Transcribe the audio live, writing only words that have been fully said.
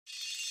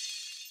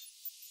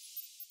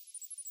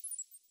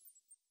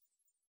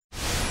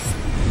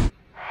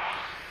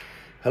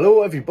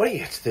Hello everybody,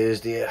 it's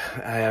Thursday,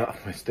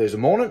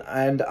 morning,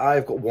 and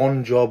I've got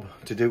one job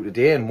to do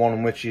today, and one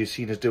in which you've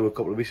seen us do a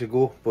couple of weeks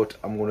ago, but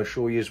I'm going to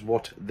show you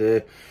what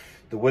the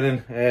winning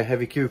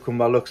heavy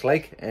cucumber looks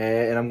like,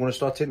 and I'm going to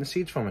start taking the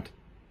seeds from it.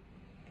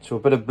 So a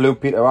bit of Blue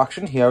Peter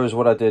action. Here is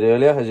what I did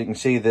earlier. As you can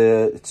see,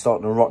 it's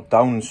starting to rot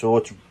down, so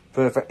it's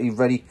perfectly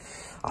ready.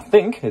 I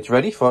think it's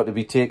ready for it to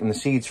be taking the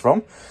seeds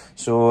from.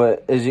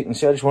 So as you can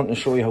see, I just wanted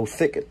to show you how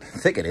thick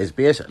it is,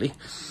 basically.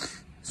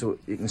 So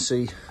you can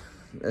see,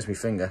 there's my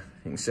finger,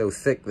 you can see how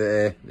thick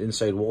the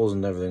inside walls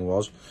and everything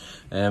was.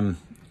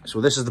 So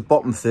this is the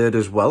bottom third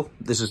as well.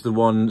 This is the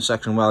one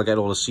section where I'll get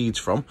all the seeds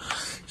from.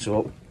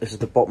 So this is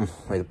the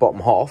bottom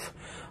half.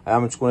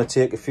 I'm just going to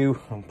take a few.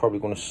 I'm probably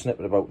going to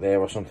snip it about there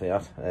or something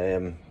like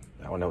that.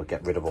 I want to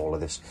get rid of all of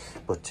this,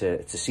 but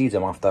it's the seeds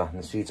I'm after, and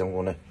the seeds I'm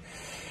going to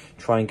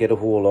try and get a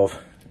hold of.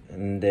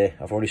 And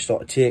I've already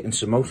started taking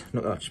some out.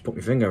 Look, I just put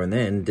my finger in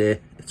there, and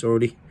it's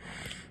already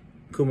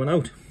coming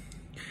out.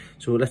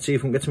 So let's see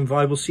if we can get some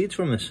viable seeds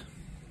from this.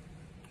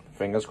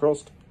 Fingers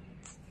crossed.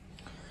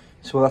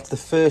 So that's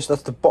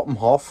the bottom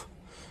half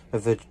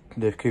of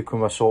the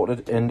cucumber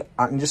sorted, and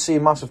I can just see a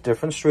massive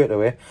difference straight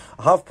away.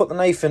 I have put the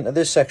knife into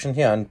this section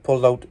here and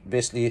pulled out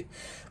basically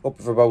up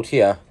for about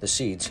here, the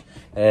seeds.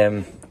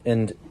 And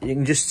you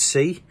can just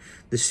see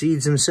the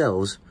seeds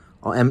themselves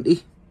are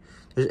empty.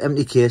 There's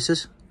empty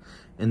cases,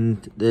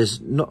 and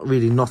there's not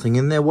really nothing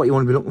in there. What you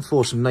want to be looking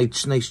for, some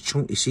nice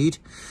chunky seed.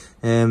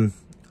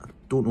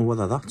 Don't know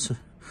whether that's a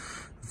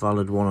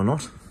valid one or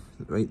not,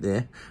 right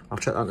there. I'll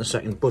check that in a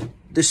second, but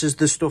this is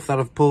the stuff that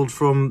I've pulled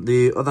from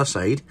the other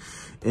side,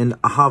 and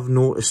I have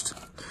noticed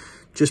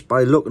just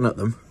by looking at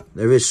them,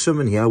 there is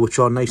some in here which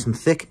are nice and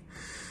thick,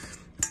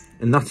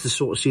 and that's the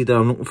sort of seed that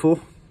I'm looking for.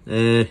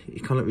 You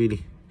can't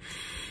really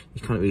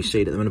see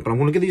it at the minute, but I'm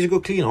going to give these a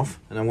good clean off,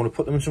 and I'm going to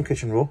put them in some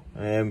kitchen roll,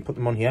 put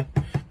them on here,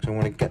 so I'm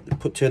going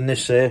to turn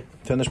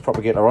this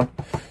propagator on,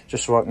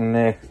 just so I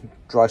can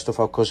dry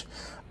stuff out, because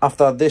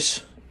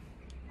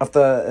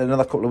after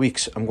another couple of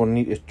weeks, I'm going to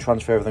need to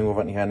transfer everything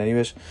over into here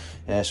anyways.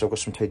 So I've got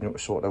some tidying up to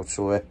sort out.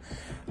 So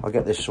I'll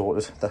get this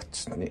sorted.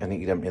 I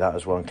need to empty that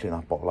as well and clean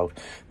that bottle out.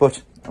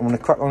 But I'm going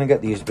to crack on and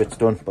get these bits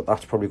done. But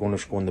that's probably going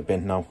to go in the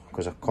bin now,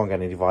 because I can't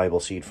get any viable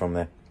seed from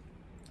there.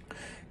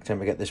 Time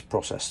to get this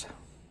processed.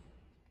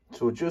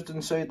 So just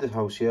inside the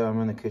house here, I'm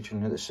in the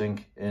kitchen at the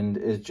sink, and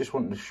I just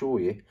wanted to show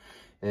you.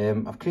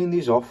 I've cleaned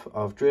these off.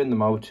 I've drained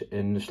them out,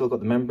 and I've still got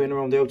the membrane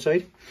around the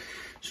outside.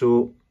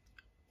 So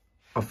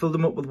I've filled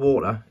them up with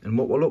water, and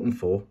what we're looking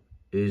for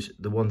is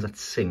the ones that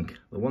sink.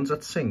 The ones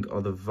that sink are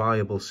the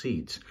viable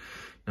seeds.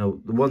 Now,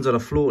 the ones that are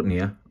floating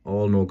here are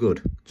all no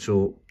good.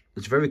 So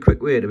it's a very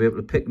quick way to be able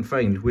to pick and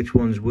find which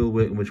ones will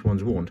work and which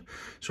ones won't.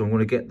 So I'm going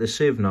to get this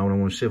sieve now, and I'm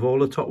going to sieve all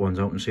the top ones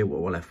out and see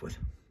what we're left with.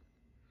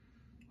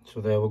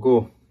 So there we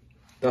go.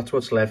 That's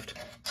what's left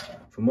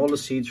from all the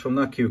seeds from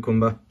that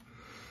cucumber.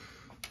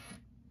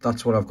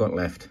 That's what I've got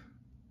left.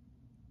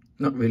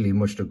 Not really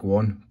much to go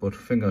on, but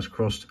fingers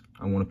crossed.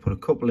 I'm going to put a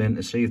couple in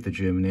to see if they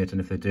germinate,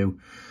 and if they do,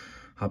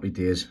 happy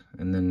days,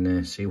 and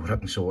then see what I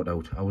can sort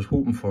out. I was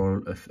hoping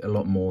for a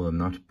lot more than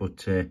that,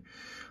 but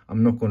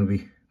I'm not going to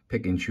be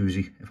picky and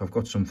choosy. If I've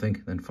got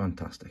something, then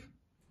fantastic.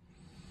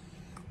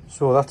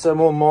 So that's them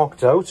all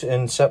marked out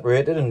and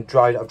separated and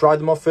dried. I've dried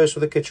them off first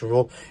with a kitchen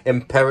roll.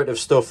 Imperative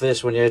stuff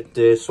this when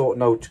you're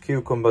sorting out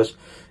cucumbers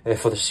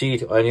for the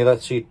seed or any other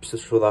seed,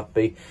 so that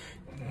be.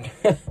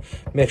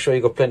 Make sure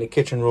you got plenty of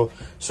kitchen roll.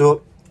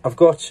 So I've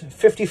got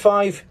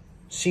 55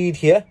 seed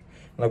here,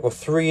 and I've got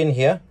 3 in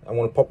here. I'm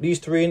going to pop these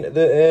 3 into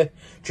the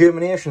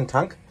germination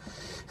tank.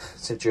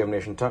 It's a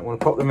germination tank. I'm going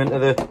to pop them into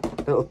the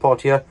little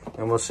pot here,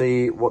 and we'll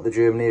see what the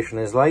germination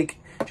is like,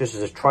 just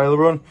as a trial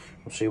run.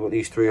 We'll see what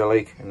these 3 are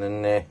like, and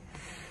then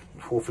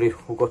hopefully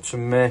we've got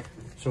some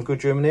good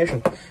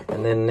germination,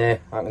 and then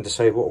I can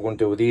decide what we're going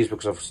to do with these,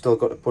 because I've still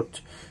got to put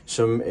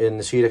some in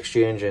the seed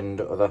exchange and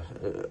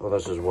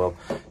others as well.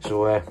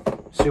 So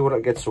see what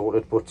I get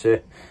sorted, but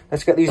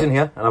let's get these in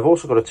here. And I've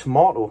also got a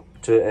tomato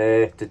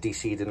to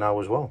de-seed now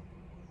as well.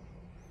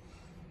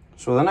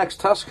 So the next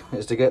task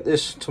is to get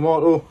this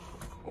tomato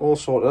all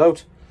sorted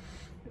out.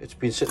 It's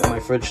been sitting in my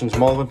fridge since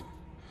Malvern,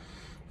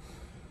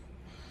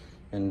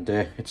 and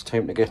it's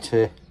time to get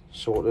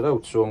sorted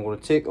out. So I'm going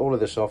to take all of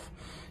this off,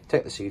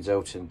 take the seeds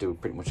out, and do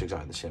pretty much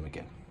exactly the same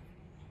again.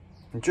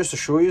 And just to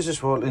show you, this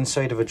is what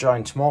inside of a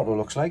giant tomato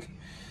looks like.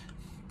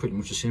 Pretty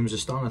much the same as a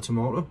standard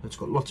tomato. It's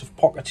got lots of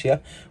pockets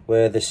here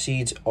where the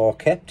seeds are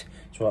kept.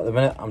 So at the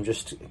minute, I'm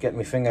just getting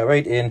my finger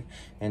right in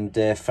and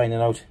finding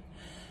out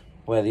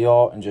where they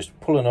are, and just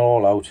pulling it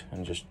all out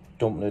and just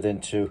dumping it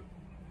into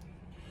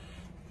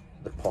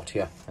the pot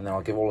here. And then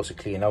I'll give all this a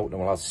clean out, and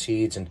we'll have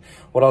seeds. And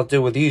what I'll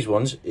do with these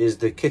ones is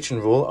the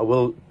kitchen roll. I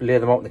will lay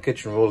them out in the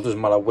kitchen roll. It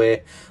doesn't matter where.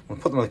 I'm going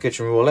to put them on the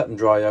kitchen roll, let them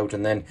dry out,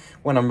 and then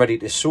when I'm ready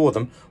to sow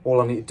them, all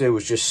I need to do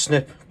is just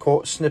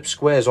snip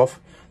squares off.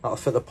 That'll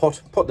fit the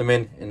pot, put them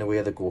in, and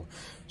away they go.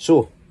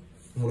 So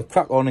I'm going to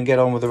crack on and get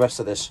on with the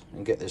rest of this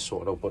and get this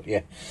sorted out. But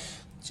yeah,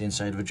 it's the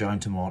inside of a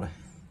giant tomato.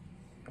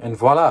 And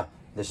voila,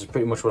 this is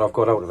pretty much what I've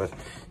got out of it.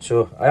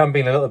 So I am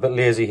being a little bit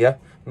lazy here.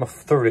 not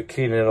thoroughly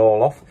cleaning it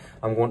all off.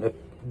 I'm going to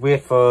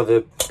wait for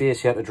the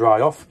base here to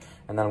dry off,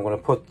 and then I'm going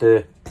to put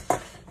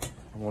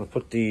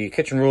the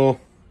kitchen roll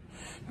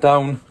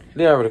down,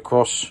 layer it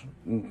across,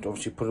 and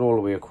obviously put it all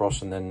the way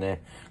across, and then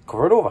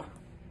cover it over.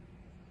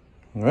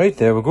 Right,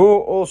 there we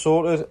go, all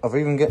sorted. I've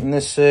even getting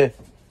this, I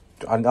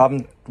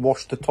haven't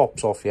washed the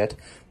tops off yet,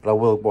 but I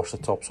will wash the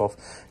tops off.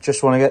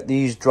 Just want to get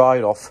these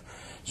dried off.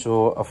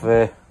 So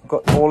I've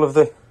got all of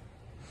the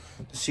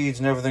seeds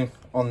and everything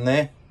on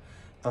there.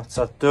 That's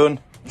that done.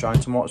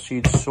 Giant tomato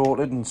seeds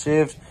sorted and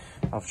saved.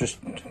 I've just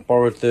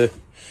borrowed the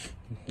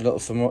little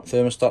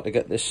thermostat to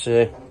get this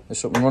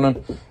this up and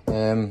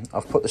running.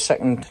 I've put the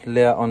second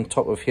layer on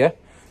top of here,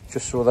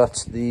 just so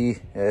that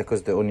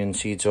because the onion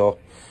seeds are,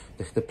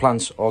 the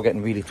plants are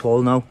getting really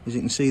tall now. As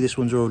you can see, this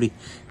one's already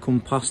come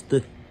past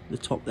the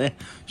top there,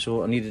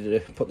 so I needed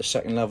to put the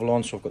second level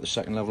on, so I've got the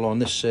second level on.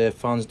 This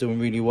fan's doing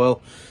really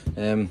well.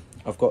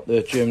 I've got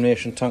the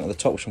germination tank at the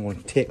top, so I'm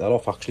going to take that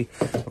off actually,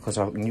 because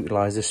I can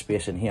utilise this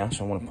space in here,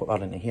 so I'm going to put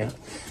that into here.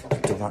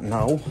 Do that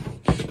now.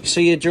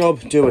 See your job,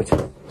 do it.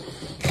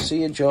 See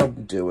your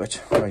job, do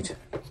it. Right,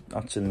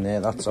 that's in there,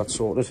 that's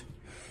sorted.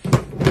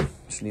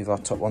 Just leave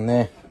that top on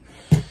there.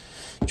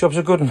 Job's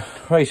a good one.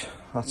 Right,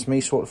 that's me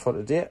sorted for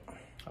today.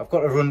 I've got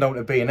to run down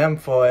to B&M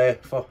for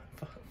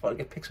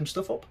pick some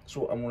stuff up,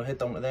 so I'm going to head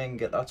down to there and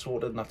get that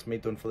sorted, and that's me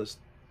done for this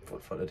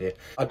for today.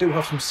 I do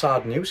have some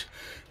sad news.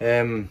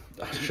 I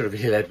should have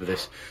really led with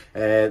this.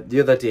 The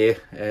other day,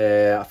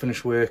 I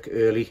finished work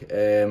early,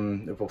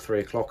 about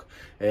 3 o'clock,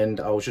 and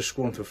I was just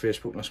scrolling through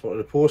Facebook and I spotted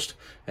a post.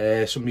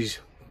 Somebody's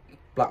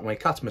black and white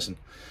cat's missing.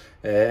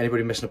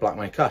 Anybody missing a black and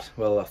white cat?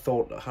 Well, I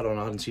thought I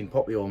hadn't seen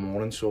Poppy all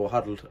morning, so I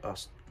had a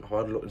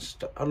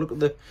look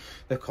at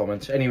the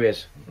comments.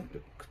 Anyways,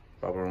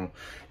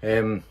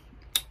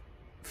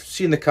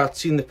 seen the cat,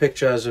 seen the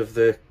pictures of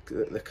the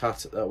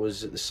cat that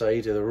was at the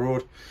side of the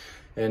road,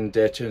 and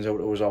turns out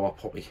it was our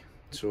Poppy.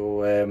 So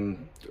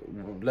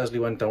Leslie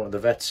went down to the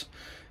vets.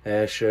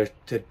 She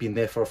had been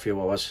there for a few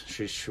hours.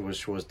 She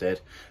was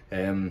dead.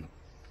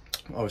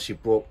 Obviously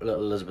broke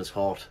little Elizabeth's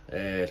heart.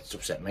 It's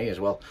upset me as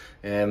well.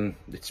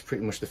 It's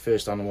pretty much the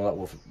first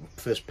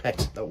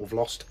pet that we've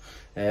lost,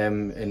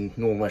 and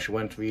knowing where she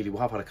went. Really, we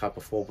have had a cat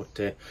before, but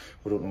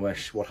we don't know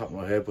what happened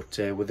with her. But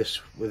with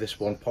this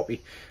one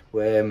Poppy,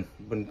 we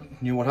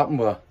knew what happened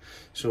with her.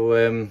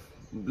 So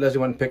Leslie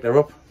went and picked her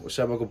up. We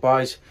said our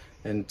goodbyes,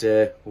 and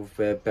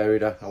we've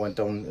buried her. I went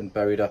down and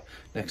buried her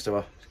next to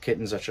her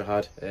kittens that she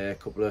had a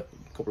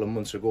couple of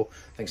months ago.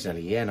 I think it's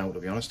nearly a year now, to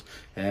be honest.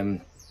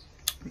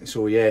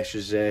 So yeah,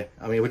 she's I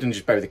mean, we didn't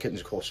just bury the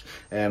kittens, of course.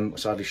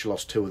 Sadly she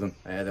lost 2 of them.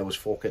 There was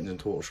 4 kittens in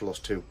total, she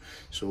lost 2.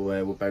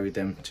 So we buried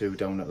them 2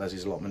 down at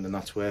Leslie's allotment, and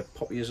that's where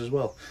Poppy is as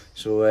well.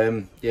 So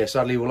yeah,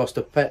 sadly we lost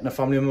a pet and a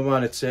family member,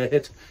 and it's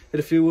hit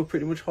a few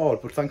pretty much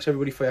hard. But thanks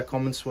everybody for your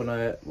comments when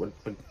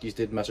you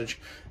did message.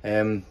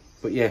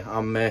 But yeah,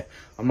 I'm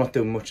not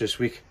doing much this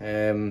week.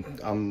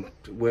 I'm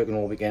working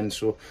all weekend,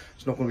 so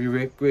it's not going to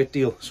be a great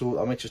deal.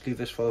 So I might just leave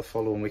this for the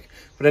following week.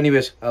 But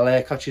anyways,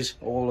 I'll catch you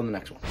all on the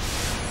next one.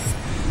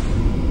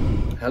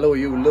 Hello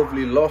you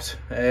lovely lot.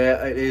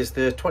 It is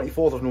the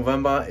 24th of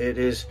November. It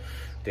is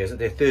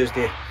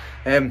Thursday.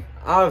 I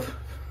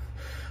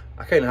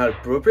kind of had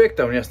a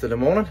breakdown yesterday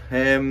morning.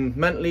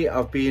 Mentally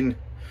I've been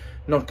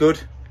not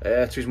good.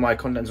 That's the reason my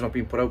content's not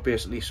being put out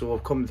basically. So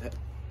I've come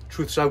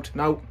truths out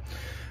now.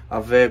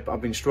 I've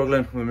been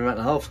struggling with my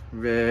mental health,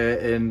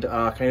 and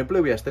I kind of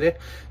blew yesterday.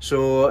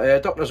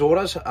 So doctor's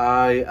orders.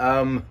 I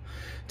am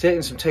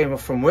taking some time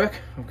off from work.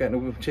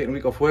 I'm taking a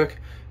week off work.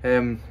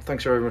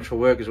 Thanks very much for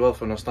work as well,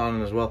 for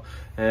understanding as well.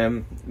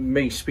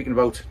 Me speaking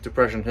about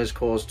depression has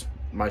caused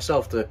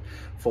myself to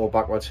fall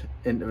backwards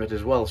into it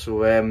as well.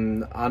 So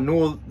I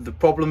know the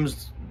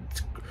problems.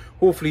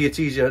 Hopefully it's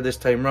easier this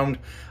time round.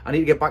 I need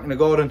to get back in the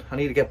garden. I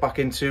need to get back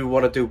into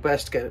what I do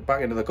best, get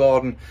back into the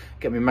garden,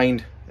 get my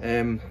mind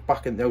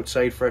back in the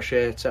outside, fresh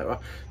air, etc.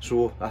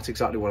 So that's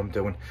exactly what I'm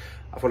doing.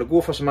 I've got to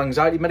go for some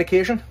anxiety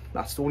medication.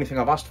 That's the only thing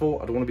I've asked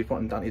for. I don't want to be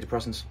putting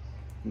antidepressants.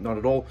 Not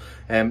at all.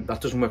 That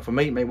doesn't work for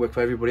me. It might work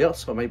for everybody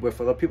else, or it might work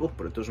for other people,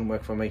 but it doesn't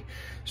work for me.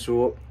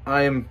 So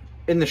I am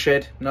in the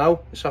shed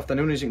now this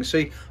afternoon. As you can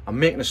see, I'm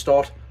making a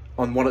start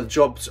on one of the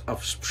jobs I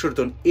should have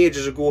done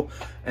ages ago.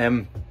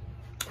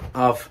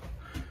 I've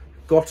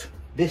got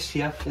this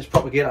here. This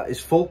propagator is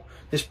full.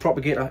 This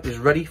propagator is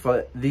ready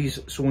for these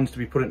sowings to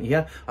be put into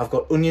here. I've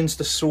got onions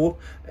to sow,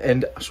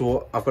 and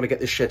so I've got to get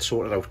this shed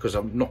sorted out because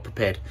I'm not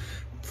prepared.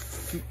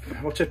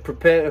 Failure to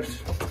prepare,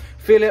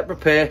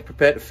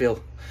 prepare to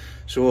fail.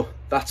 So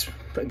that's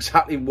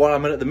exactly what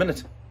I'm in at the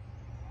minute.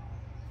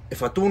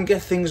 If I don't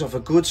get things off a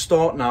good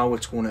start now,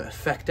 it's going to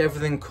affect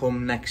everything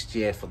come next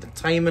year, for the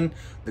timing,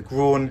 the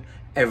growing,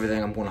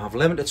 everything. I'm going to have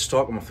limited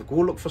stock. I'm going to have to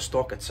go look for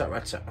stock, etc,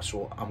 etc.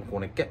 So I'm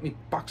going to get my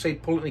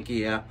backside pulling the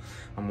gear.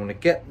 I'm going to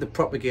get the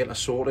propagator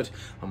sorted.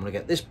 I'm going to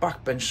get this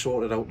back bench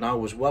sorted out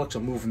now as well, because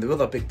I'm moving the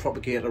other big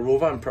propagator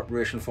over in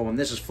preparation for when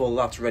this is full.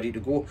 That's ready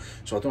to go,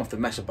 so I don't have to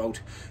mess about.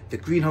 The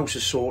greenhouse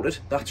is sorted.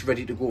 That's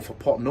ready to go for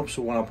potting up,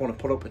 so when I want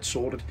to put up, it's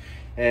sorted.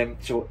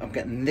 So I'm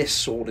getting this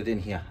sorted in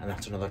here, and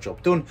that's another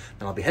job done.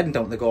 And I'll be heading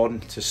down to the garden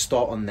to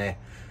start on there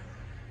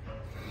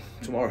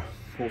tomorrow,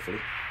 hopefully.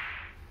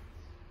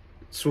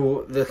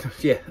 So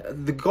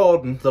the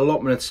garden, the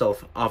allotment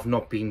itself, I've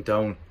not been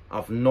down.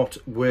 I've not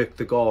worked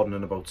the garden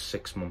in about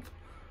 6 months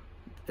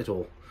at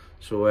all.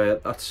 So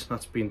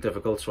that's been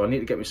difficult. So I need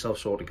to get myself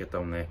sorted to get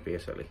down there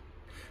basically.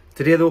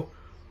 Today though,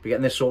 be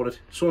getting this sorted,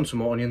 sowing some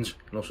more onions,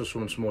 and also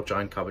sowing some more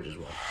giant cabbage as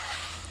well.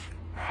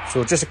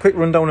 So just a quick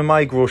rundown of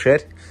my grow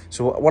shed.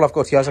 So what I've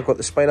got here is I've got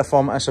the Spider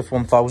Farm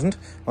SF1000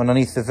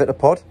 underneath the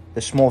Vitapod,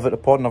 the small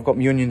Vitapod, and I've got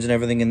my onions and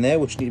everything in there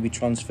which need to be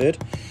transferred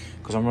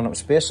because I'm running out of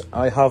space.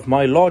 I have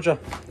my larger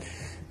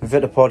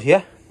Vitapod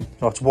here.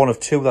 That's one of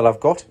two that I've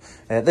got.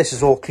 This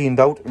is all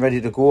cleaned out and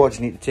ready to go. I just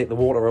need to take the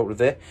water out of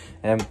there.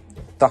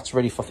 That's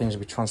ready for things to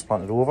be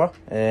transplanted over.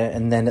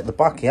 And then at the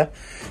back here,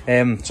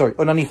 sorry,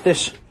 underneath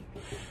this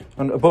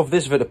and above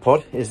this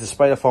Vitapod is the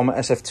Spider Farm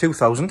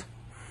SF2000.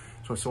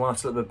 So it's the one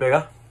that's a little bit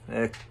bigger,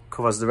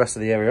 covers the rest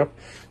of the area up.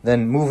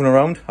 Then moving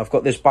around, I've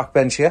got this back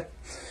bench here.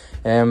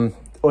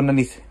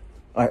 Underneath,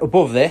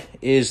 above there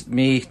is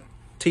me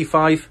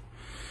T5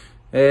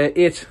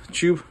 8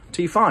 tube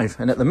T5,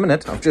 and at the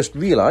minute I've just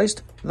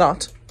realised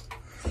that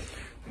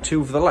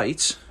two of the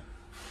lights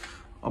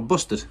are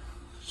busted,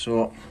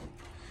 so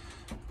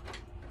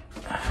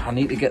I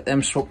need to get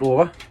them swapped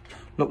over.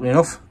 Luckily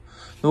enough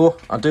though,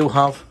 I do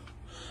have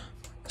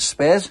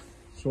spares,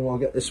 so I'll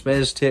get the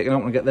spares taken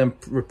out and get them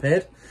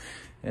repaired.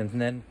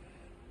 And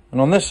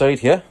on this side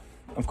here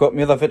I've got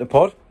my other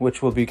Vitapod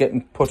which will be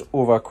getting put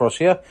over across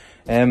here.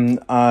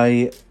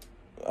 I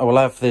will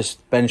have this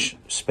bench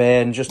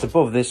spare, and just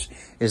above this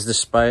is the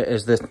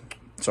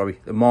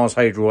Mars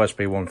Hydro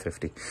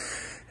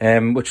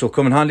SP150, which will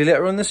come in handy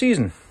later on in the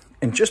season.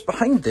 And just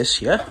behind this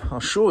here, I'll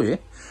show you,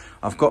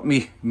 I've got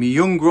me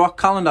Young Rock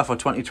calendar for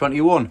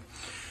 2021.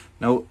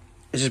 Now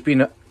this has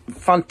been a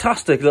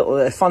fantastic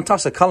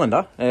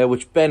calendar,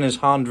 which Ben has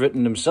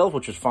handwritten himself,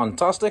 which was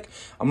fantastic.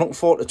 I'm looking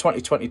forward to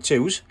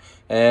 2022's,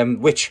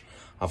 which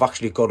I've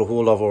actually got a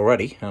hold of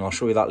already, and I'll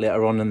show you that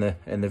later on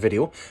in the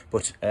video.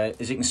 But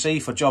as you can see,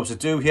 for jobs to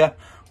do here,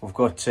 we've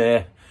got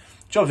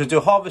jobs to do: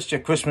 harvest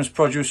your Christmas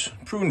produce,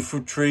 prune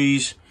fruit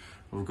trees.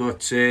 We've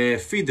got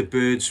feed the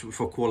birds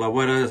for colder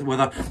weather.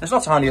 There's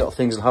lots of handy little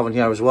things to have in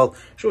here as well.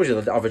 Shows you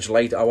the average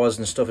light hours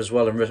and stuff as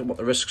well, and what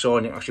the risks are,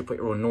 and you can actually put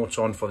your own notes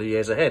on for the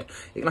years ahead.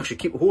 You can actually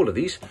keep a hold of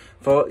these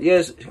for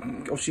years,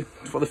 obviously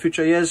for the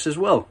future years as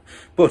well.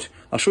 But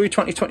I'll show you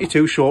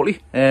 2022 shortly.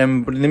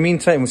 But in the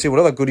meantime, we'll see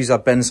what other goodies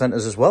that Ben sent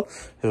us as well.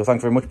 So thank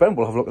you very much, Ben.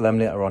 We'll have a look at them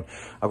later on.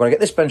 I've got to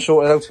get this bench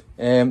sorted out,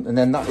 and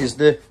then that is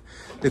the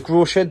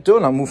grow shed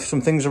done. I'll move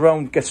some things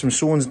around, get some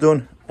sowings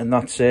done, and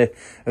that's a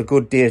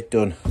good day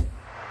done.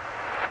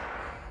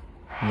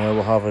 And then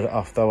we'll have it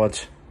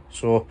afterwards.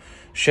 So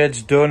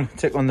shed's done,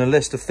 tick on the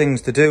list of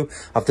things to do.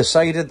 I've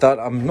decided that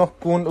I'm not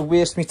going to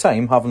waste my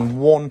time having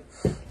one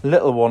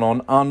little one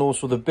on and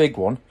also the big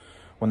one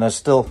when there's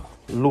still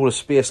a load of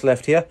space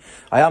left here.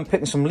 I am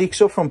picking some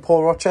leeks up from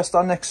Paul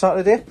Rochester next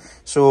Saturday,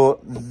 so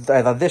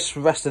either the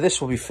rest of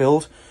this will be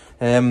filled,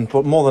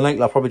 but more than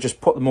likely I'll probably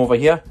just put them over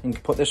here and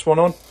put this one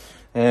on,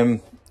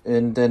 and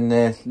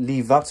then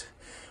leave that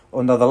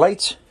under the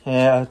light.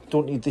 I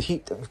don't need the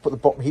heat, put the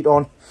bottom heat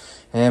on.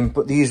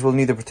 But these will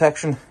need the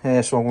protection,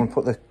 so I'm going to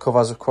put the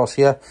covers across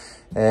here.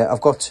 I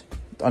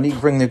need to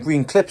bring the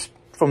green clips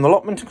from the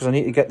allotment because I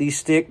need to get these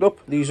staked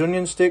up, these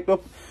onions staked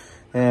up.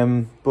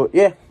 But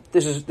yeah,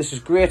 this is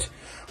great,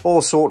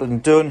 all sorted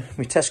and done.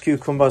 My test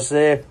cucumbers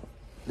there,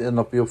 they'll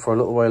not be up for a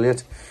little while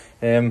yet.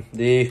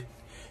 The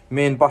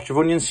main batch of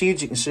onion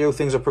seeds, you can see how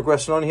things are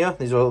progressing on here.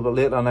 These are a little bit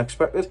later than I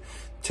expected.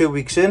 2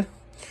 weeks in.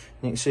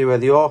 You can see where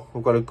they are.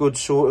 We've got a good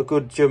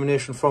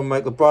germination from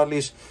Michael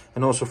Bradley's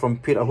and also from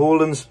Peter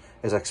Holden's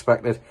as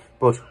expected.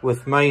 But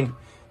with my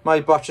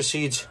batch of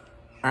seeds,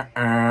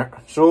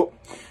 so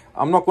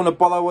I'm not going to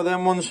bother with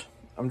them ones.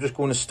 I'm just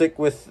going to stick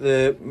with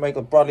the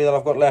Michael Bradley that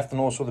I've got left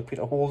and also the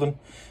Peter Holden.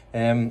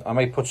 I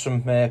might put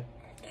some of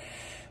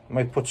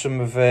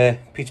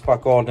Pete's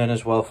back garden in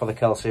as well for the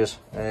Kelsias,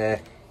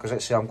 because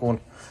let's say I'm going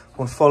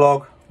full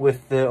hog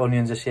with the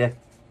onions this year.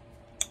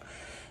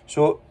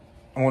 So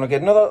I'm going to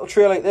get another little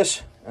tray like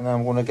this, and then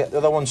I'm going to get the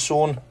other one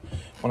sown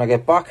when I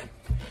get back.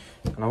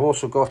 And I've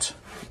also got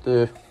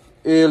the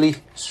early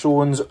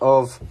sowings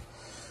of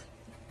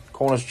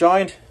Cornish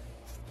Giant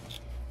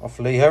off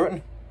Lee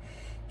Herrington.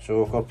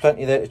 So I've got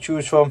plenty there to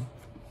choose from.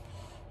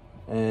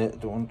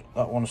 Don't want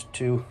that one's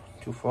too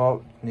far,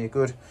 near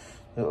good.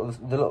 The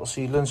little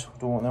seedlings,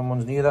 don't want them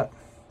ones neither.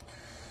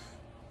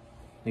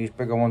 These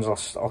bigger ones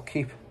I'll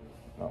keep.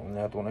 That one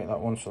there, I don't like that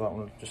one, so that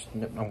one just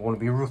nip. I'm going to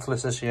be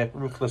ruthless this year,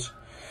 ruthless.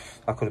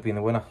 That could have been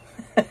the winner.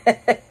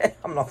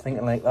 I'm not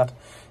thinking like that.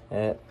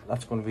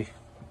 That's going to be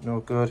no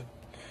good.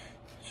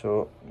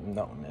 So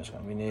that one there's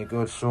going to be near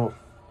good. So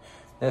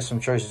there's some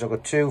choices. I've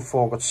got 2,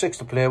 4, I've got 6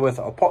 to play with.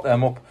 I'll pop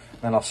them up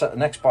and then I'll set the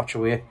next batch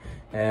away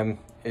in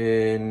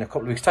a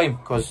couple of weeks time,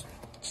 because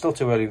it's still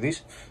too early with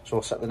these. So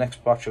I'll set the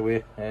next batch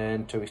away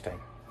in 2 weeks time.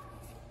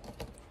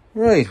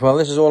 Right, well,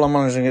 this is all I'm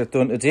managing to get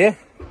done today,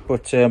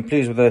 but I'm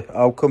pleased with the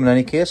outcome in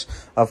any case.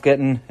 I've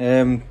gotten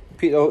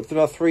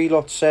 3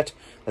 lots set.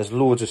 There's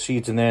loads of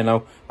seeds in there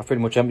now. I've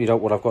pretty much emptied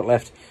out what I've got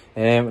left,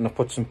 and I've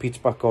put some Pete's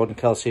Back Garden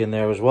Kelsey in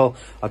there as well.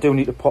 I do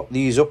need to pot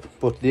these up,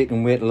 but they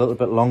can wait a little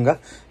bit longer.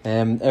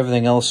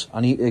 Everything else,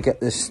 I need to get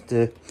this.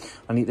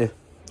 I need to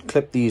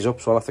clip these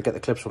up, so I'll have to get the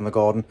clips from the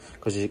garden,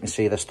 because as you can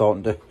see, they're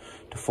starting to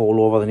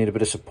fall over. They need a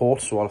bit of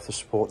support, so I'll have to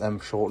support them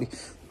shortly.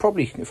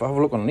 Probably, if I have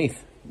a look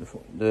underneath,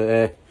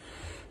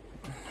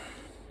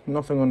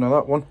 nothing under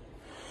that one.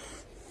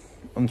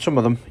 On some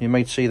of them, you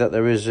might see that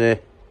there is the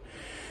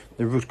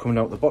root coming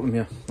out the bottom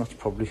here. That's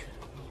probably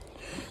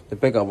the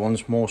bigger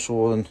ones more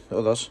so than the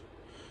others.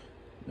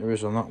 There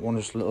is on that one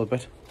just a little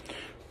bit,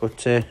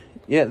 but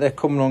yeah, they're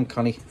coming on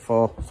canny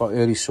for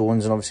early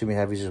sowings, and obviously my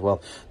heavies as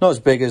well. Not as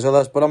big as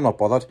others, but I'm not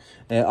bothered.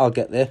 I'll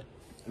get there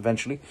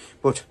eventually.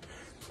 But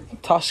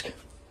task: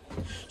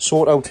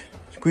 sort out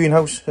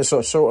greenhouse,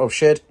 sort out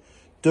shed,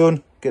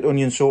 done. Get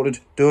onions sorted,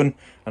 done.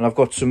 And I've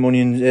got some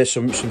onions,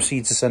 some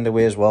seeds to send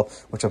away as well,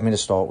 which I've made a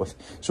start with.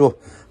 So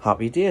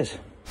happy days.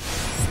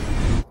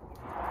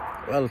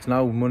 Well, it's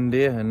now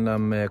Monday, and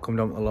I'm coming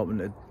down to the allotment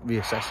to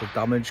reassess the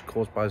damage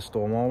caused by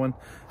Storm Arwen.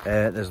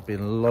 There's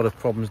been a lot of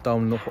problems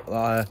down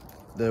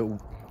the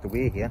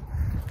way here.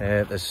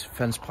 There's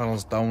fence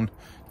panels down.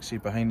 You see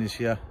behind us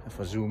here, if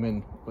I zoom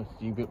in,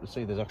 you'll be able to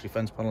see there's actually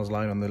fence panels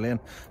lying on the lane.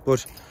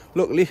 But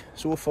luckily,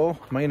 so far,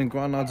 mine and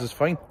Grandad's is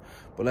fine.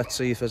 But let's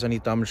see if there's any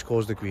damage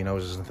caused to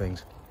greenhouses and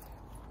things.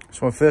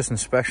 So my first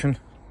inspection,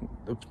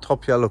 the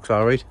top here looks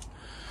alright.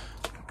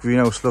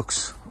 Greenhouse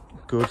looks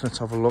good. Let's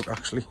have a look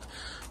actually.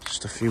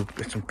 Just a few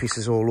bits and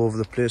pieces all over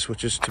the place,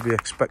 which is to be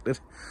expected.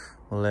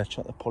 We'll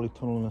check the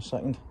polytunnel in a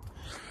second.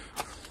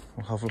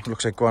 We'll have a look.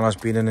 Looks like Grandad's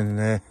been in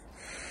and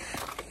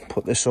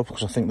put this up,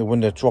 because I think the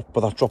window dropped,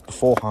 but that dropped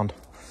beforehand.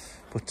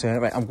 But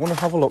right, I'm going to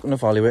have a look and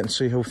evaluate and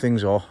see how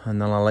things are,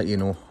 and then I'll let you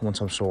know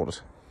once I'm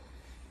sorted.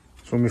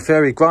 So my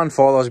fairy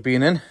grandfather's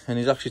been in, and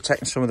he's actually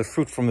taking some of the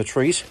fruit from the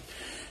trees.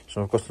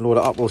 So I've got a load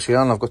of apples here,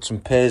 and I've got some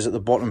pears at the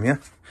bottom here,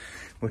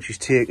 which he's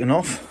taken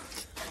off.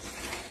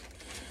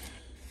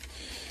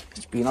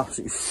 It's been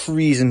absolutely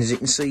freezing, as you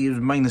can see. It was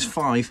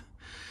 -5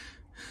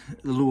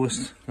 at the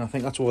lowest. And I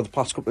think that's over the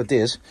past couple of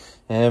days.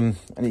 I need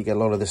to get a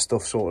lot of this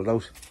stuff sorted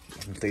out.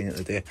 I'm doing it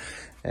today.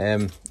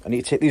 I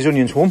need to take these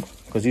onions home,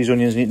 because these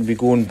onions need to be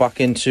going back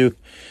into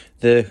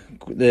the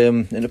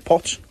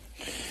pots,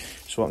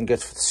 so I can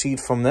get the seed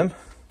from them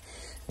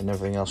and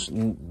everything else.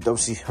 And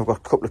obviously I've got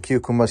a couple of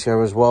cucumbers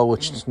here as well,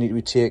 which need to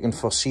be taken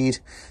for seed.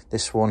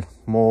 This one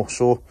more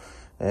so.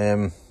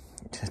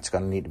 It's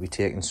going to need to be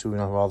taken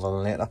sooner rather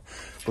than later.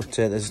 But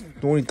there's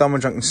the only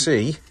damage I can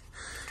see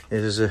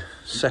is a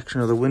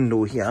section of the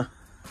window here.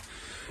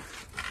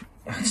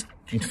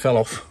 It fell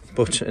off,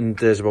 and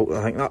there's about,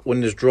 I think that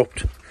window's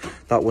dropped,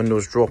 that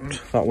window's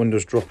dropped, that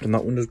window's dropped, and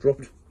that window's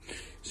dropped.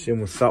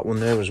 Same with that one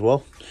there as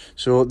well.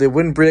 So the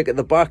windbreak at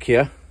the back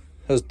here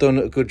has done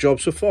a good job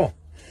so far.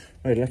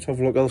 Right, let's have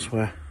a look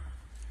elsewhere.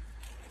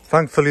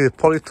 Thankfully, the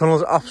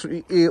polytunnel's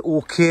absolutely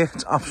okay.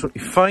 It's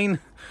absolutely fine.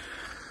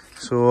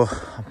 So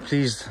I'm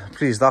pleased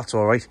that's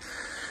all right.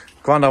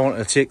 Grandad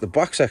wanted to take the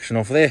back section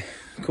off there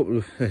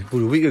about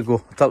a week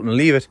ago. I told him to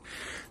leave it,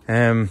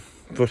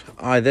 but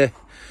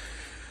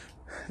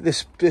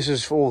this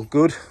is all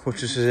good,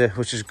 which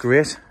is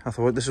great. I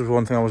thought this was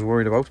one thing I was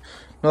worried about.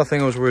 Another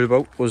thing I was worried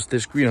about was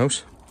this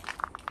greenhouse.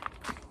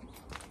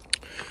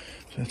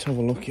 So let's have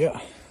a look here.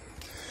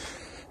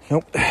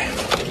 Nope,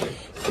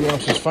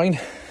 greenhouse is fine.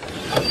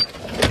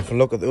 If I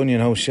look at the onion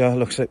house here, it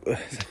looks like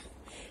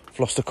I've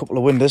lost a couple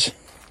of windows.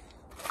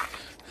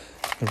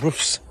 The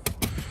roof's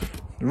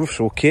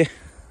okay.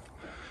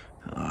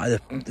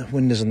 The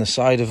windows on the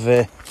side have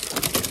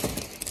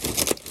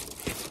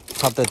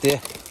had their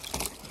day,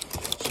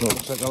 so it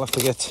looks like I'll have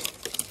to get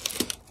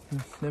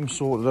them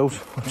sorted out,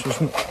 which is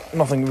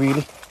nothing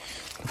really.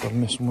 I've got a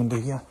missing window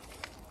here.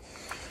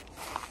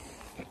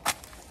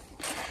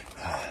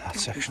 That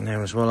section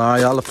there as well.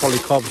 All the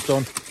polycarb's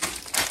done.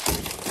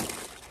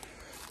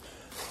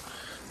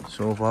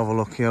 So if I have a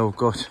look here, we've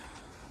got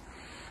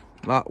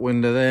that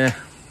window there.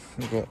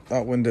 We've got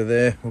that window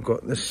there. We've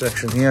got this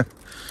section here.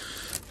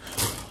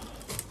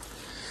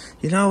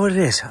 You know what it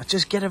is? I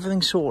just get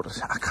everything sorted.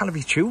 I can't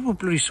be chewed. We're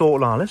bloody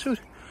sorting all this out.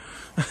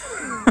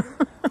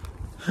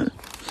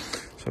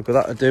 So I've got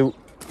that to do.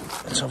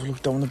 Let's have a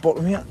look down the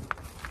bottom here.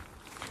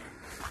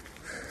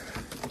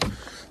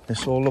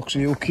 This all looks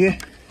okay.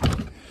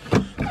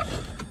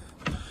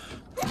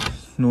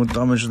 No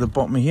damage to the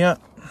bottom here.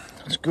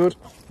 That's good.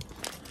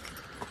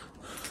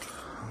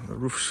 The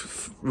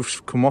roof's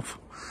come off.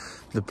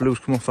 The blues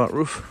come off that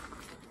roof.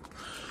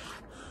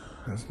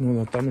 There's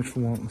no other damage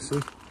from what I can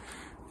see.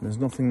 There's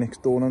nothing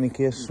next door in any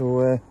case,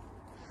 so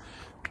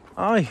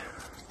aye,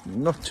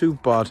 not too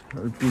bad.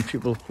 There have been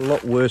people a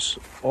lot worse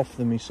off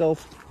than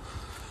myself.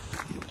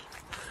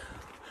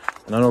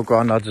 And I know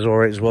Grandad's is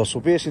alright as well. So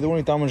basically the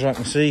only damage I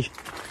can see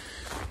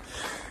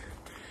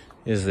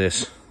is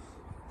this,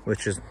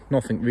 which is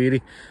nothing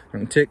really. I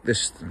can take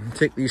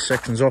these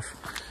sections off,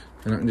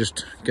 and I can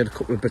just get a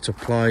couple of bits of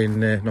ply and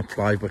not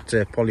ply but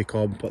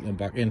polycarb and put them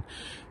back in.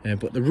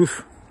 But the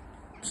roof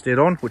stayed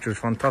on, which was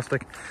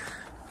fantastic.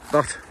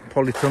 That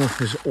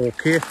polytunnel is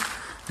okay,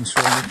 and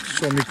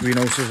so many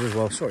greenhouses as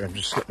well. Sorry, I'm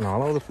just slipping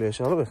all over the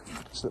place. Out of it,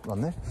 slipping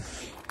on there.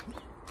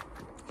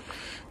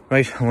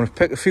 Right, I'm going to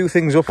pick a few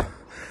things up, and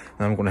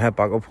I'm going to head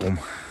back up home.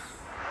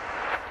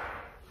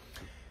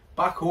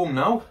 Back home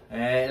now.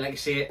 Like I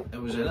say,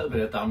 there was a little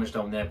bit of damage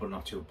down there, but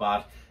not too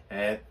bad.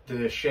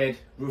 The shed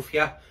roof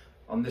here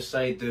on this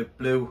side, the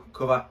blue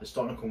cover is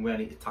starting to come where I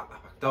need to tack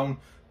that back down.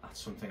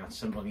 That's something that's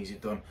simple and easy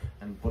done.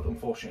 But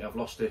unfortunately, I've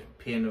lost a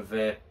pane of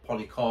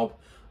polycarb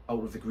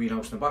out of the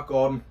greenhouse in the back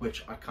garden,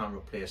 which I can't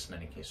replace in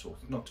any case, so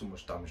not too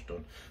much damage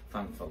done,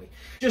 thankfully.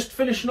 Just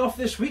finishing off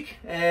this week,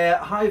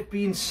 I've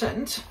been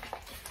sent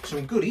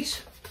some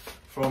goodies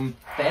from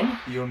Ben,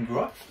 the young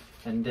grower.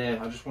 And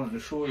I just wanted to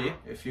show you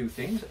a few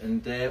things,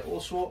 and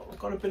also I've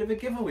got a bit of a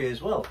giveaway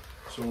as well.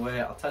 So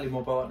I'll tell you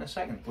more about it in a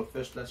second, but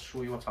first let's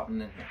show you what's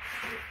happening in here.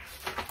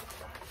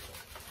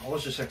 I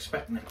was just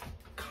expecting a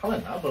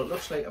calendar, but it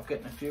looks like I'm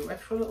getting a few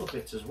extra little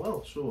bits as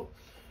well. So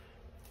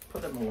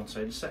put them on one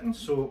side a second.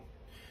 So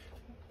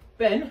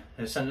Ben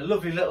has sent a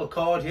lovely little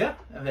card here,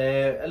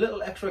 a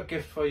little extra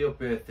gift for your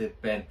birthday,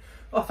 Ben.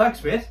 Oh,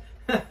 thanks, mate.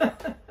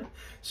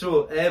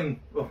 So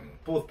well,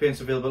 both paints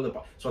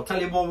available. So I'll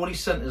tell you more what he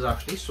sent us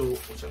actually. So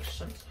what's actually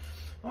sent us?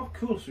 Oh,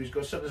 cool. So he's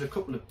got sent us a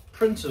couple of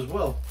prints as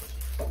well.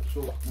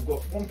 So we've got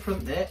one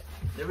print there.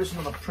 There is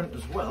another print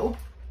as well.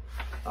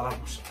 I'll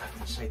have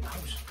inside the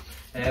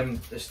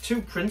house. There's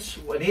two prints,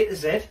 an A to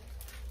Z,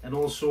 and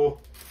also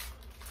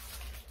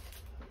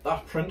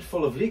that print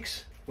full of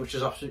leaks, which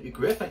is absolutely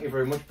great. Thank you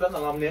very much, Ben.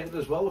 They're laminated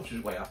as well, which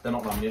is well, they're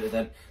not laminated.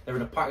 Then they're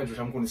in a package which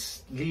I'm going to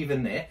leave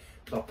in there.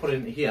 But I'll put it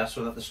into here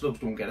so that the slugs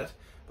don't get it.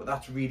 But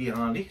that's really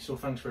handy, so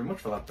thanks very much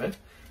for that, Ben.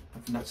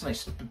 That's a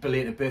nice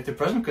belated birthday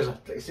present, because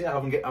like I say, I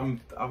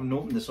haven't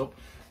opened this up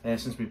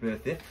since my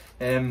birthday.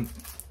 And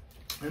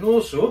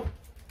also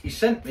he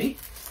sent me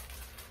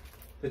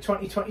the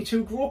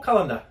 2022 grow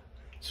calendar.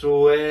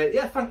 So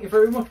yeah, thank you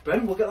very much,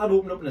 Ben. We'll get that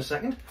opened up in a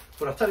second.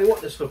 But I'll tell you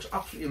what, this looks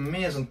absolutely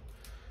amazing,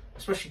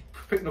 especially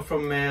picking up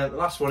from the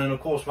last one. And of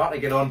course, we had to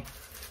get on,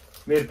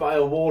 made by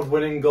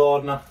award-winning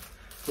gardener,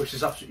 which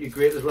is absolutely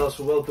great as well.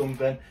 So well done,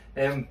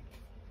 Ben.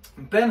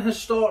 Ben has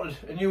started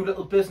a new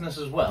little business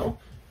as well,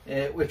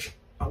 which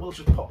I will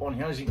just pop on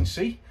here, as you can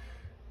see.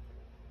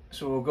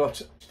 So we've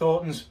got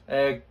Thornton's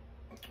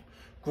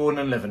Growing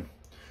and Living.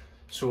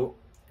 So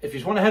if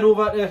you want to head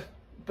over to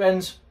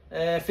Ben's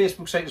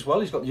Facebook site as well,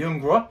 he's got the Young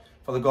Grower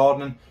for the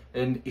gardening,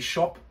 and his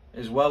shop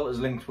as well is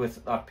linked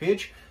with that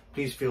page.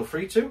 Please feel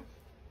free to.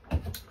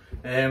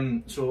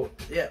 So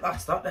yeah,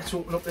 that's that. Let's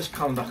open up this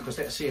calendar, because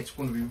like I say, it's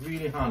going to be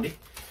really handy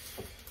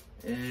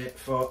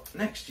for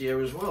next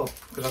year as well,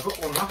 because I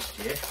got one last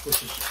year,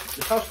 which is,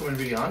 this has come in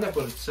really handy. I've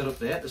got it set up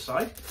there at the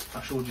side.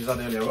 I showed you that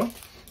earlier on.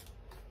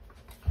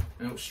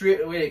 Now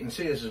straight away you can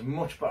see this is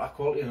much better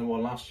quality than the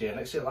one last year.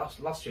 Like I say,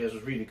 last year's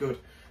was really good.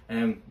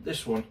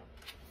 This one,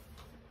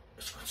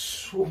 it's got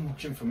so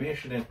much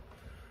information in.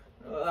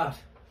 Look at that.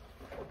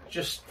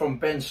 Just from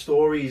Ben's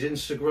story, his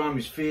Instagram,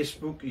 his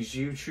Facebook, his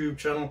YouTube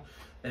channel.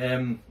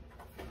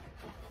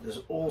 There's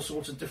all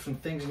sorts of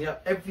different things in here.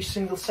 Every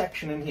single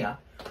section in here,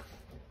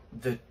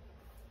 the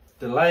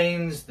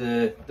lines,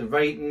 the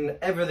writing,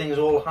 everything is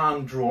all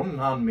hand drawn and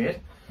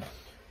handmade,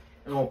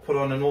 and all put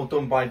on and all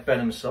done by Ben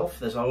himself.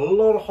 There's a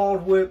lot of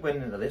hard work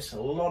went into this,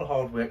 a lot of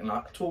hard work, and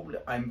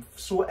I'm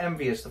so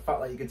envious the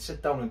fact that you could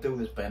sit down and do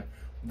this, Ben.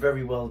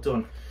 Very well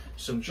done.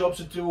 Some jobs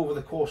to do over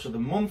the course of the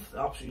month,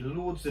 absolutely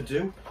loads to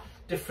do.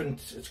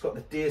 It's got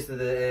the days of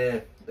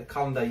the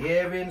calendar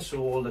year in, so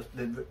all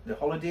the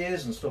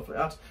holidays and stuff like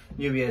that.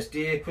 New Year's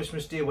Day,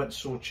 Christmas Day, went to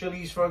sow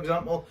chilies, for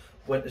example.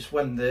 When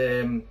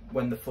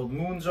the full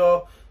moons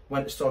are,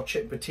 when to start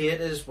chipping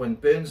potatoes, when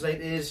Burns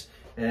Night is.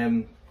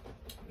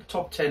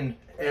 Top 10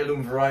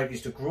 heirloom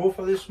varieties to grow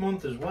for this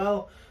month as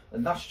well,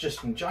 and that's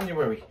just in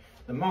January.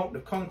 The amount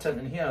of content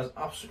in here is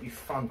absolutely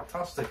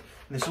fantastic,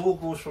 and this all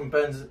goes from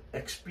Ben's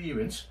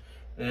experience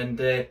and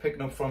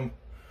picking up from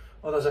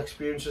others'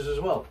 experiences as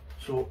well.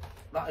 So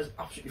that is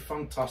absolutely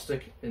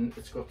fantastic, and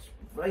it's got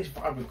nice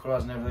vibrant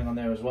colours and everything on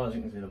there as well, as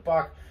you can see the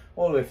back,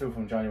 all the way through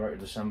from January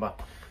to December.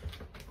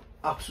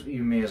 Absolutely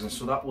amazing.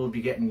 So that will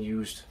be getting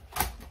used,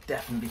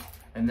 definitely.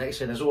 And like I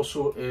said, there's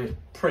also a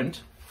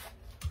print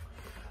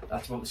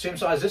that's about the same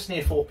size as this,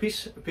 an A4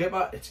 piece of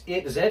paper. It's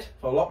A to Z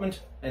for allotment,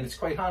 and it's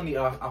quite handy.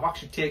 I've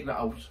actually taken it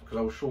out because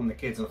I was showing the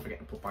kids and I forget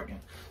to put back in,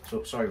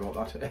 so sorry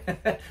about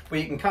that. But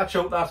you can catch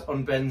out that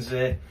on Ben's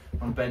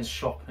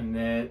shop and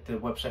the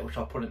website, which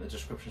I'll put in the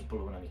descriptions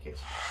below in any case.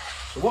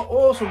 So what we're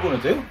also going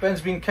to do,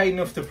 Ben's been kind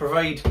enough to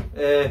provide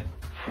a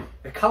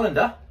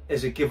calendar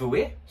as a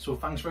giveaway, so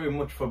thanks very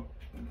much for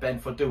Ben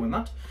for doing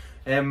that.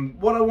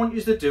 What I want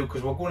you to do,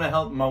 because we're going to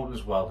help them out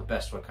as well the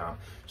best we can.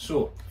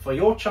 So for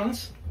your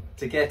chance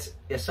to get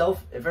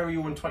yourself a very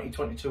own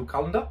 2022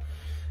 calendar,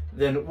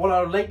 then what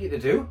I would like you to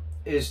do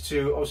is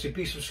to obviously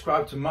be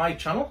subscribed to my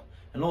channel,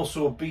 and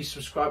also be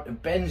subscribed to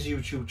Ben's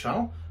YouTube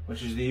channel,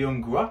 which is the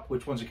Young Grower,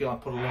 which once again I'll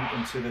put a link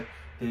into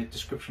the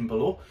description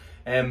below.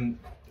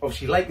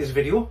 Obviously like this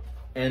video,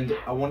 and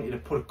I want you to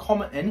put a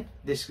comment in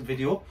this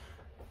video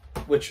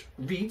which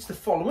reads the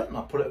following, and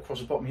I'll put it across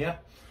the bottom here: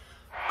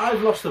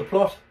 I've lost the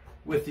plot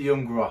with the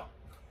Young Grower.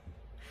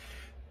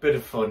 Bit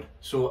of fun.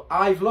 So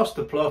I've lost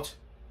the plot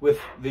with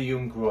the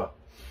Young Grower.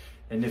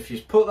 And if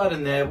you put that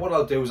in there, what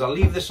I'll do is I'll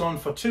leave this on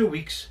for 2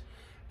 weeks,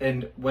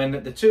 and when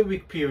the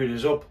 2-week period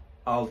is up,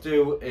 I'll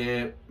do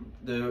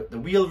the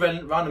wheel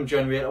random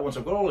generator once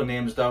I've got all the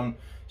names down,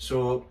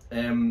 so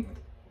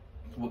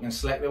we can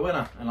select the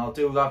winner, and I'll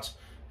do that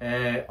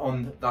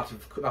on that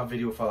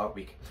video for that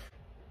week.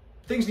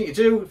 Things you need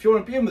to do if you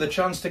want to be in with a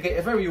chance to get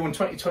your very own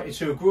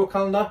 2022 grow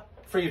calendar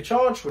free of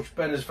charge, which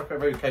Ben has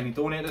very kindly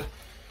donated.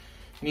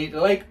 You need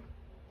to like,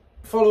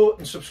 follow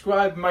and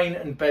subscribe mine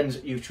and Ben's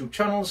YouTube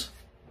channels.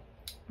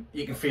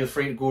 You can feel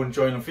free to go and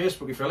join on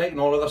Facebook if you like, and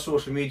all other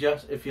social media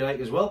if you like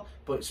as well,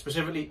 but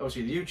specifically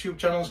obviously the YouTube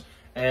channels.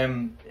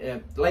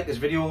 Like this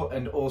video,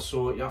 and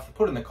also you have to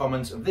put in the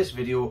comments of this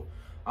video,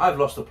 I've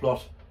lost the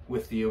plot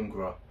with the Young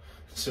Grower.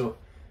 So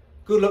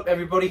good luck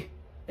everybody,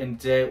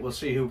 and we'll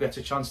see who gets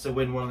a chance to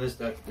win one of this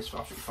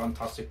absolutely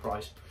fantastic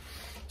prize.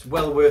 It's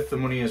well worth the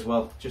money as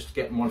well, just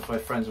getting one for my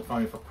friends and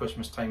family for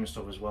Christmas time and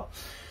stuff as well.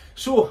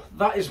 So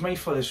that is me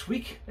for this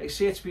week. Like I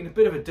say, it's been a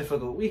bit of a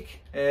difficult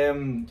week.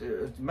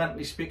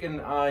 Mentally speaking,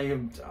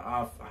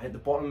 I've hit the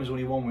bottom. There's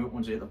only one way up,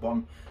 one's at the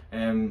bottom.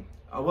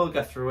 I will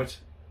get through it.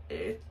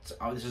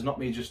 This is not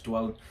me just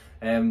dwelling.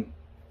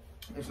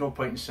 There's no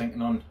point in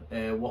sinking on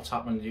what's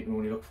happened. You can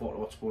only look forward to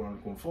what's going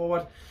on going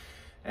forward.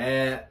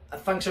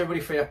 Thanks everybody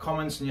for your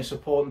comments and your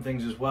support and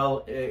things as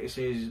well. It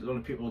says a lot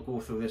of people will go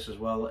through this as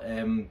well.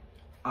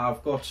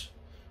 I've got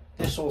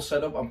this all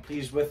set up. I'm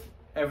pleased with.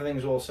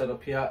 Everything's all set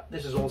up here.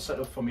 This is all set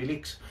up for me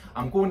leaks.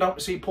 I'm going down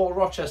to see Paul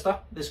Rochester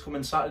this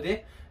coming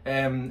Saturday,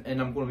 and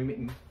I'm going to be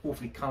meeting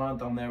hopefully Connor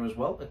down there as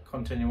well to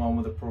continue on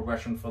with the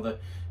progression for the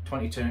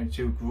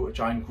 2022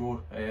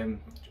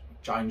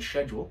 Giant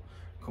schedule.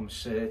 Come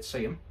see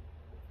him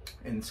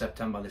in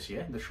September this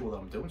year, the show that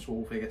I'm doing, so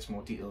hopefully get some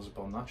more details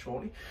upon that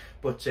shortly.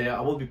 But I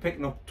will be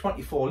picking up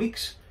 24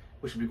 leeks,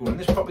 which will be going in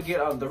this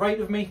propagator on the right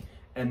of me,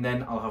 and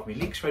then I'll have my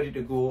leeks ready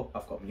to go.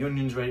 I've got my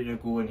onions ready to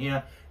go in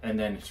here, and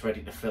then it's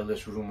ready to fill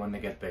this room when they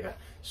get bigger.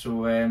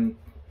 So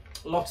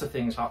lots of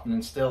things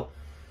happening still.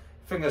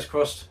 Fingers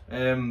crossed.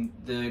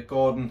 The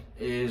garden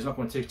is not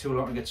going to take too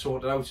long to get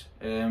sorted out,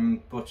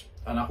 and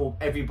I hope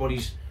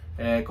everybody's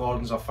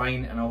gardens are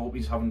fine, and I hope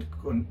he's haven't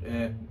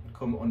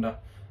come under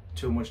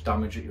too much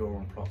damage at your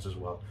own plots as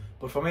well.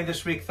 But for me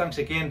this week, thanks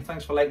again.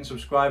 Thanks for liking,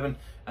 subscribing,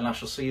 and I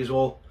shall see you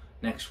all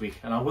next week.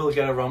 And I will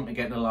get around to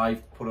getting a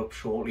live put up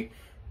shortly.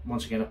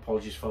 Once again,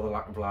 apologies for the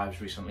lack of lives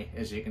recently.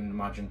 As you can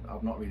imagine,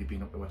 I've not really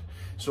been up to it.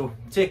 So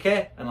take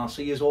care, and I'll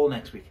see you all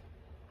next week.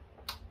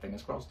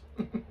 Fingers crossed.